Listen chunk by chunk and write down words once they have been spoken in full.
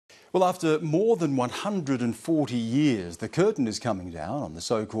Well, after more than 140 years, the curtain is coming down on the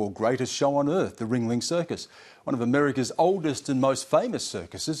so-called greatest show on earth, the Ringling Circus. One of America's oldest and most famous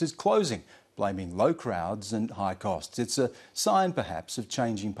circuses is closing, blaming low crowds and high costs. It's a sign, perhaps, of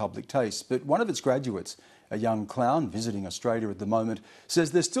changing public taste. But one of its graduates, a young clown visiting Australia at the moment,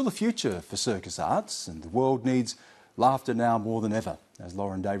 says there's still a future for circus arts and the world needs laughter now more than ever. As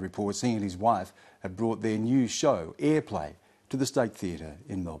Lauren Day reports, he and his wife have brought their new show, Airplay, to the State Theatre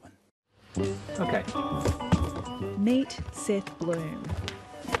in Melbourne. Okay. Meet Seth Bloom.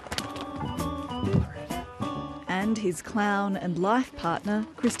 And his clown and life partner,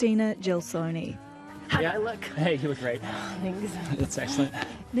 Christina Gelsoni. How do I look? Hey, you look great. Thanks. That's excellent.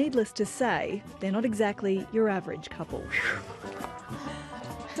 Needless to say, they're not exactly your average couple.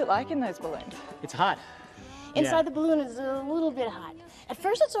 What's it like in those balloons? It's hot. Inside the balloon is a little bit hot. At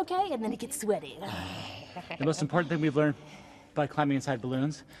first it's okay, and then it gets sweaty. The most important thing we've learned by climbing inside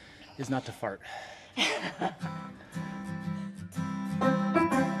balloons is not to fart.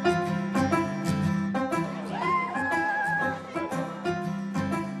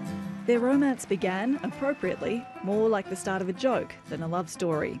 Their romance began, appropriately, more like the start of a joke than a love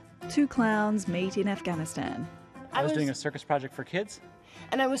story. Two clowns meet in Afghanistan. I was doing a circus project for kids.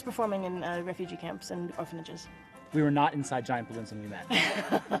 And I was performing in refugee camps and orphanages. We were not inside giant balloons when we met.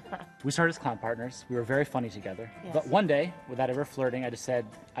 We started as clown partners. We were very funny together. Yes. But one day, without ever flirting, I just said,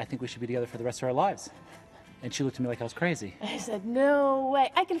 I think we should be together for the rest of our lives. And she looked at me like I was crazy. I said, no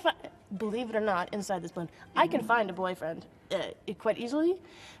way. I can find, believe it or not, inside this balloon, I can find a boyfriend quite easily,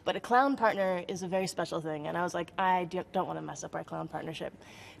 but a clown partner is a very special thing. And I was like, I don't want to mess up our clown partnership.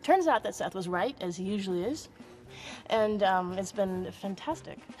 Turns out that Seth was right, as he usually is. And it's been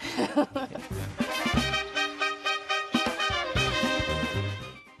fantastic.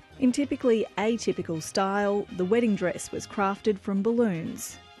 In typically atypical style, the wedding dress was crafted from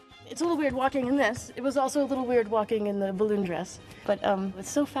balloons. It's a little weird walking in this. It was also a little weird walking in the balloon dress. But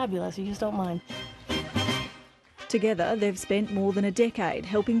it's so fabulous, you just don't mind. Together, they've spent more than a decade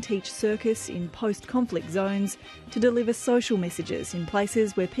helping teach circus in post-conflict zones to deliver social messages in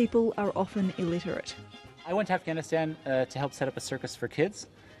places where people are often illiterate. I went to Afghanistan to help set up a circus for kids,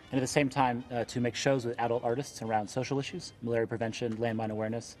 and at the same time to make shows with adult artists around social issues, malaria prevention, landmine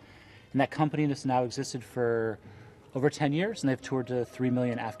awareness. And that company has now existed for over 10 years, and they've toured to 3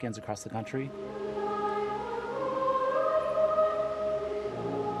 million Afghans across the country.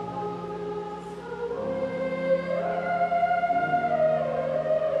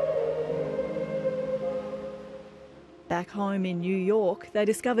 Back home in New York, they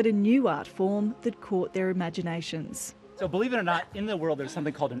discovered a new art form that caught their imaginations. So believe it or not, in the world there's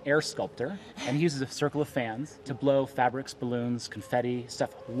something called an air sculptor, and he uses a circle of fans to blow fabrics, balloons, confetti,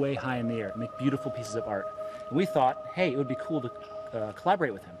 stuff way high in the air, make beautiful pieces of art. And we thought, hey, it would be cool to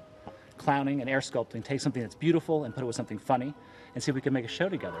collaborate with him. Clowning and air sculpting, take something that's beautiful and put it with something funny, and see if we could make a show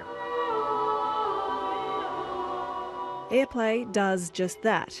together. Airplay does just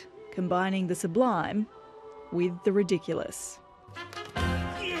that, combining the sublime with the ridiculous.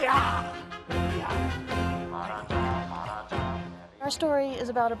 Our story is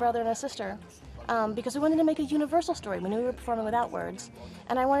about a brother and a sister because we wanted to make a universal story. We knew we were performing without words,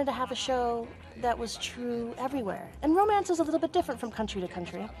 and I wanted to have a show that was true everywhere. And romance is a little bit different from country to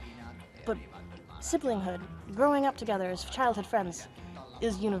country, but siblinghood, growing up together as childhood friends,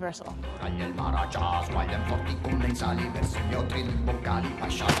 is universal.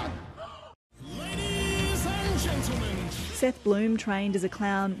 Seth Bloom trained as a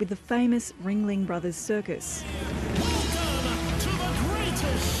clown with the famous Ringling Brothers Circus. Welcome to the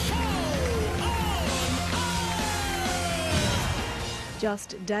greatest show on earth!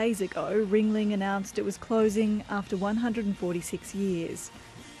 Just days ago, Ringling announced it was closing after 146 years.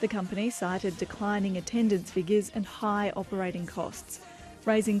 The company cited declining attendance figures and high operating costs,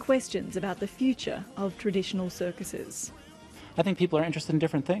 raising questions about the future of traditional circuses. I think people are interested in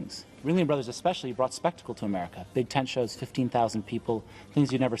different things. Ringling Brothers especially brought spectacle to America. Big tent shows, 15,000 people,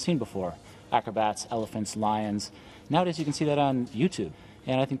 things you've never seen before. Acrobats, elephants, lions. Nowadays you can see that on YouTube.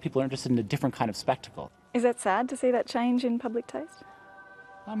 And I think people are interested in a different kind of spectacle. Is that sad to see that change in public taste?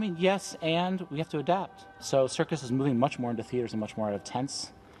 I mean, yes, and we have to adapt. So circus is moving much more into theaters and much more out of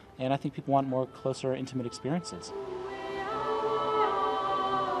tents. And I think people want more closer, intimate experiences.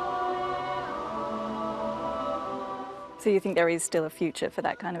 So you think there is still a future for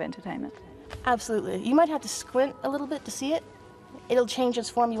that kind of entertainment? Absolutely. You might have to squint a little bit to see it. It'll change its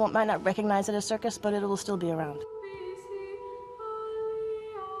form. You might not recognize it as circus, but it will still be around.